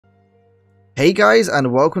Hey guys,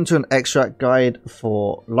 and welcome to an extract guide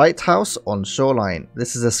for Lighthouse on Shoreline.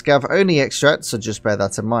 This is a Scav only extract, so just bear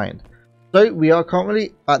that in mind. So we are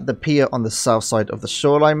currently at the pier on the south side of the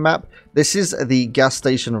Shoreline map. This is the gas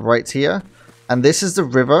station right here, and this is the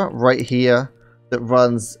river right here that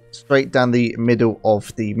runs straight down the middle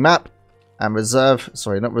of the map. And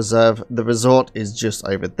the resort is just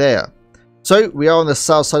over there. So we are on the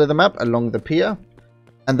south side of the map along the pier.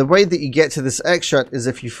 And the way that you get to this extract is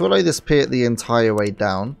if you follow this pier the entire way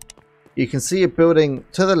down, you can see a building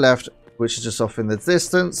to the left, which is just off in the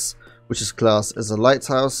distance, which is classed as a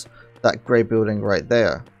lighthouse, that grey building right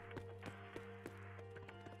there.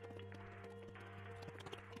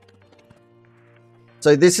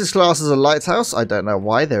 So this is classed as a lighthouse. I don't know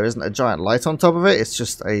why there isn't a giant light on top of it. It's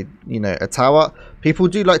just a tower. People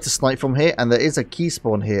do like to snipe from here, and there is a key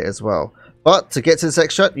spawn here as well. But to get to this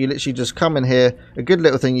extract, you literally just come in here. A good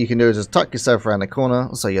little thing you can do is just tuck yourself around the corner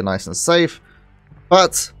so you're nice and safe.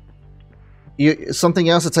 But something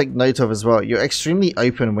else to take note of as well, you're extremely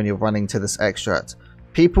open when you're running to this extract.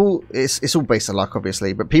 People, it's all based on luck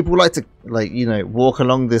obviously, but people like to walk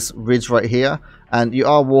along this ridge right here, and you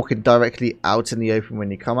are walking directly out in the open when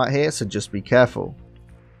you come out here, so just be careful.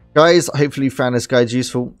 Guys, hopefully you found this guide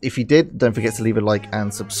useful. If you did, don't forget to leave a like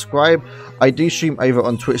and subscribe. I do stream over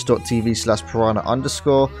on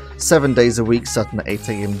twitch.tv/piranha_, 7 days a week starting at 8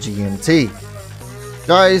 AM GMT.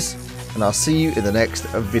 Guys, and I'll see you in the next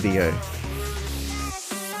video.